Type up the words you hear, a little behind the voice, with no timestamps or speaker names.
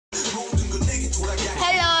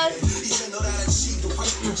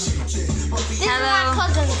This Hello. is my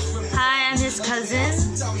cousin. Hi, I'm his cousin.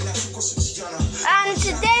 And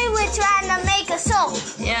today we're trying to make a song.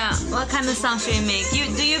 Yeah, what kind of song should we make? Do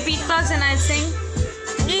you beatbox and I sing?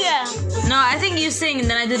 Yeah. No, I think you sing and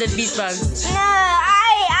then I do the beatbox. No,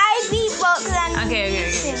 I beatbox and Okay.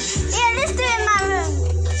 sing. Yeah, let's do it in my room.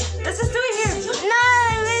 Let's just do it here. No,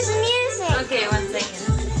 there's music. Okay, 1 second.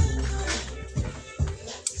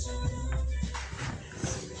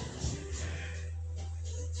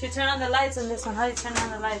 Should you turn on the lights on this one? How do you turn on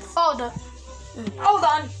the lights? Hold on.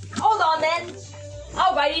 Hold on then.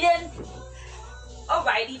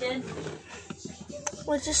 Alrighty then.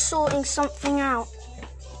 We're just sorting something out.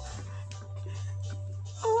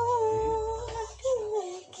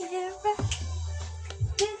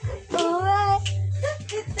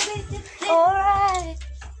 Alright.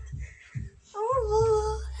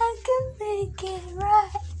 Ooh, I can make it right.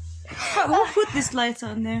 Who put these lights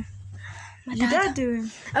on there? Your dad do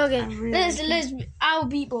it. Okay, really let's. I'll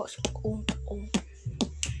beatbox.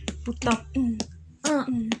 Put up.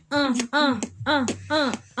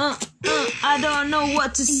 I don't know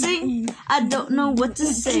what to sing. I don't know what to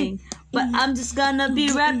sing. But I'm just gonna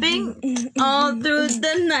be rapping all through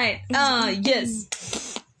the night. Yes.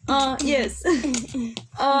 Yes. Yes.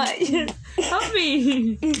 Help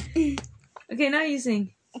me. Okay, now you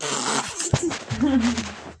sing.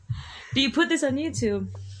 Do you put this on YouTube?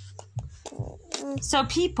 So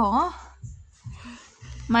people,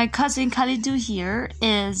 my cousin Khalidu here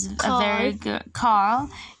is a very good. Carl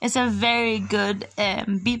is a very good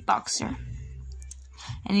beatboxer,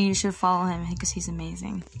 and you should follow him because he's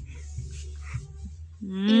amazing.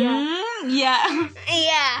 Yeah. Yeah.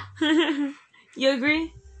 Yeah. You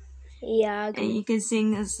agree? Yeah, I agree. And you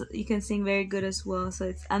can sing very good as well. So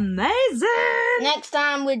it's amazing. Next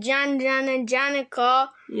time with Jan and Janica,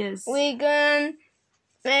 Yes. we can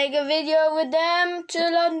make a video with them to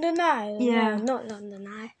London Eye. Yeah. No, not London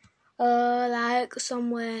Eye. Like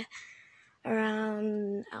somewhere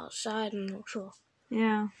around outside. I'm not sure.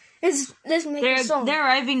 Yeah. Let's make a song. They're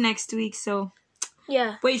arriving next week, so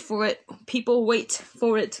Yeah. wait for it. People, wait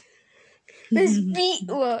for it. Let's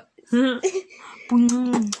beatbox.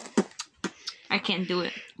 I can't do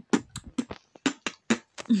it.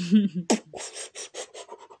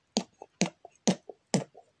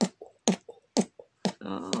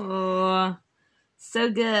 Oh, so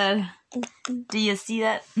good. Do you see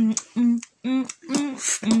that?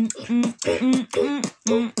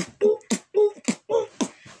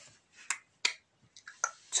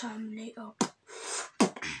 Terminator.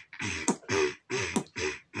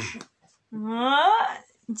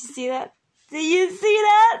 Did you see that? Do you see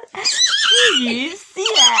that? Do you see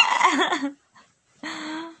that?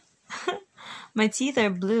 My teeth are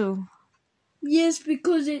blue. Yes,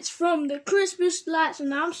 because it's from the Christmas lights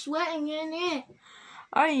and I'm sweating in it.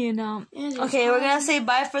 Are you now? Yes, Okay, we're gonna say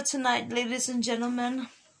bye for tonight, ladies and gentlemen.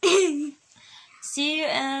 See you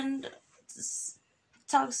and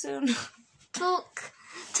talk soon. Talk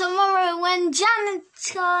tomorrow when Jan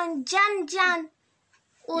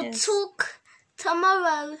will Yes. talk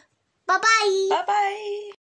tomorrow. Bye-bye. Bye-bye.